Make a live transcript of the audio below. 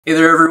Hey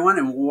there everyone,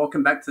 and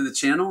welcome back to the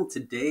channel.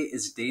 Today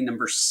is day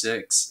number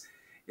 6.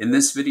 In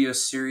this video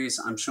series,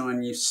 I'm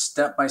showing you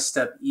step by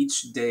step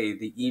each day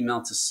the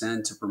email to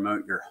send to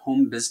promote your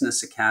Home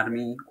Business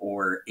Academy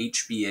or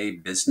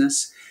HBA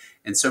business.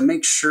 And so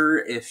make sure,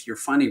 if you're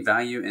finding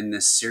value in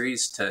this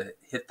series, to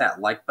hit that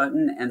like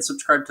button and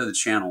subscribe to the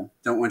channel.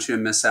 Don't want you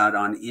to miss out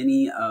on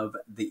any of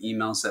the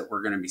emails that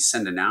we're going to be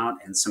sending out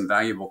and some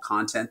valuable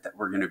content that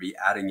we're going to be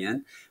adding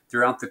in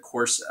throughout the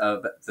course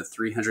of the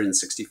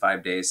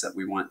 365 days that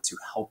we want to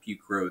help you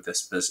grow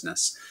this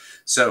business.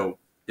 So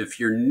if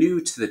you're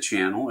new to the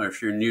channel or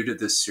if you're new to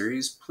this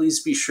series,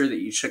 please be sure that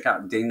you check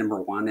out day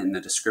number 1 in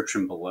the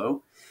description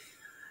below.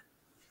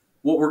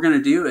 What we're going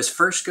to do is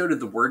first go to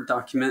the Word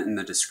document in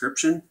the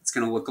description. It's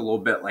going to look a little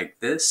bit like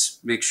this.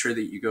 Make sure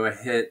that you go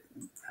ahead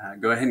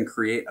and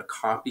create a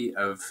copy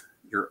of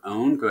your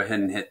own. Go ahead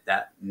and hit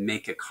that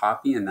make a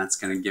copy, and that's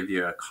going to give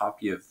you a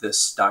copy of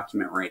this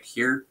document right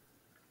here.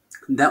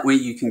 That way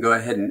you can go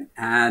ahead and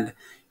add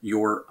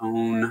your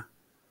own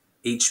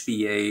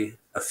HBA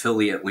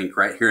affiliate link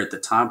right here at the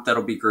top.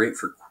 That'll be great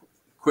for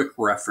quick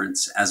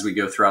reference as we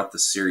go throughout the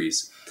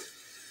series.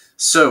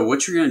 So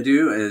what you're going to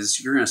do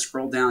is you're going to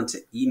scroll down to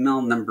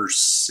email number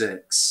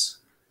 6.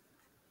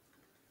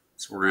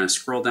 So we're going to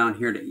scroll down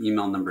here to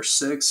email number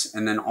 6,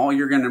 and then all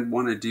you're going to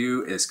want to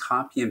do is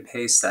copy and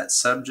paste that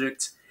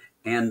subject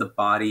and the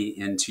body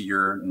into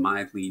your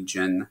My Lead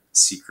Gen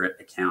secret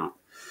account.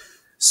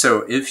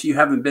 So if you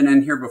haven't been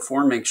in here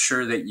before, make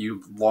sure that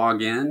you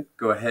log in.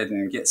 Go ahead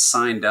and get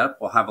signed up.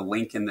 We'll have a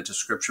link in the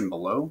description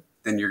below.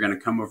 Then you're going to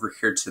come over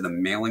here to the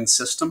mailing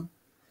system.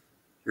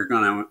 You're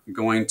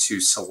going to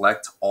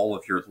select all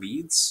of your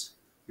leads.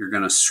 You're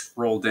going to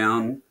scroll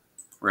down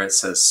where it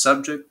says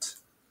subject.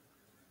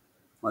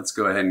 Let's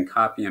go ahead and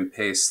copy and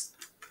paste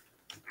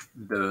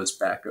those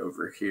back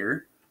over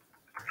here.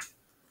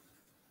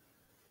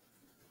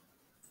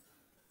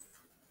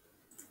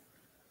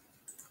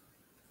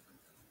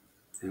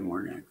 And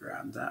we're going to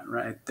grab that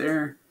right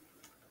there.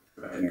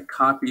 Go ahead and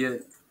copy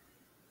it.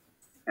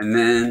 And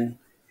then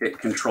hit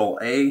Control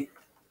A,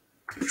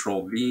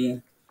 Control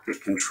V,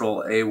 hit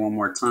Control A one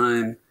more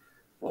time.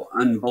 We'll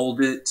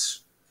unbold it.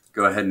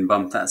 Go ahead and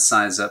bump that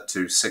size up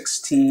to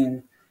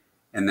 16.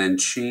 And then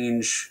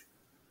change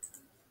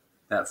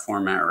that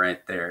format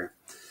right there.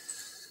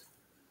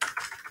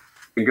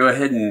 And go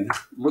ahead and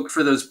look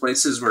for those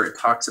places where it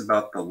talks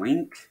about the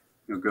link.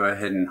 You'll go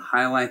ahead and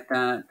highlight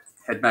that.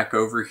 Head back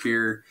over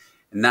here.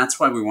 And that's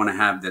why we want to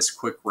have this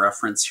quick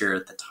reference here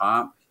at the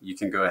top. You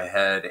can go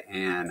ahead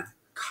and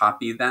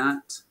copy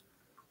that.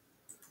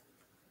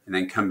 And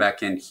then come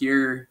back in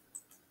here,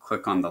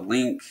 click on the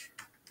link,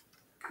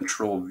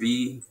 Control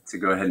V to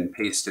go ahead and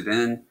paste it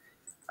in.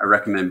 I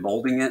recommend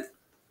bolding it.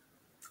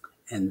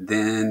 And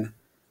then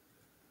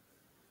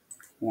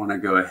want to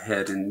go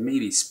ahead and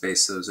maybe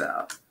space those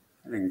out.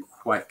 I didn't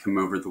quite come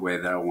over the way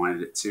that I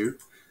wanted it to.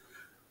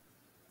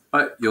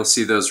 But you'll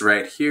see those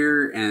right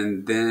here,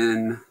 and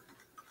then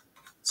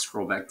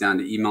scroll back down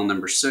to email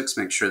number 6,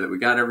 make sure that we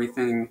got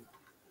everything.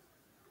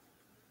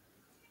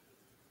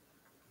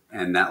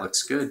 And that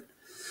looks good.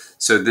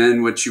 So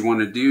then what you want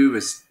to do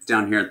is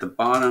down here at the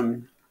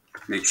bottom,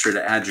 make sure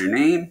to add your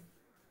name.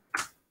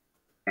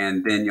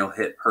 And then you'll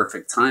hit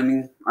perfect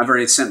timing. I've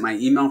already sent my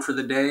email for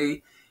the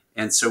day.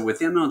 And so with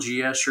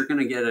MLGS, you're going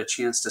to get a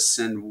chance to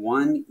send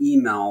one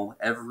email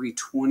every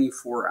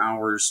 24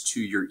 hours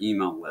to your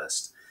email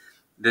list.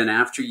 Then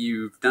after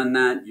you've done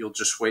that, you'll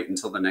just wait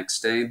until the next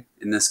day.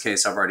 In this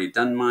case, I've already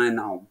done mine.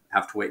 I'll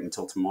have to wait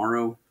until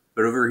tomorrow.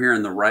 But over here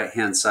on the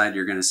right-hand side,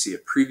 you're going to see a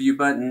preview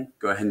button.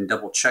 Go ahead and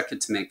double check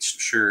it to make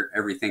sure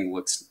everything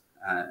looks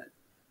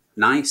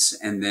nice.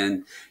 And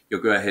then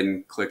you'll go ahead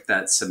and click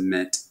that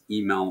submit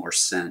email or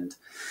send.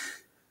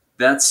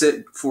 That's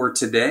it for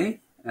today.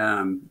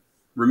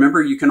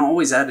 Remember, you can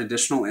always add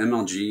additional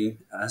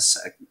MLGS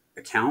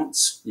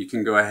accounts. You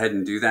can go ahead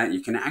and do that. You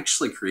can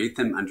actually create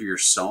them under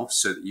yourself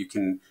so that you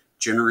can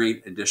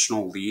generate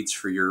additional leads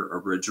for your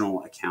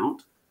original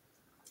account.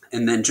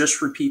 And then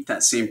just repeat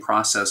that same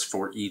process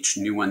for each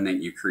new one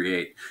that you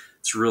create.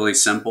 It's really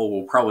simple.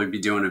 We'll probably be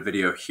doing a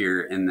video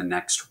here in the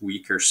next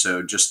week or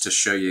so just to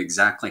show you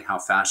exactly how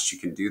fast you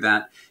can do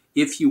that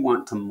if you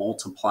want to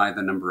multiply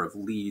the number of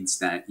leads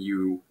that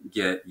you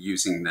get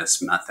using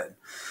this method.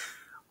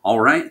 All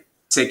right,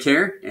 take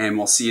care, and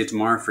we'll see you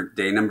tomorrow for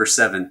day number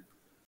 7.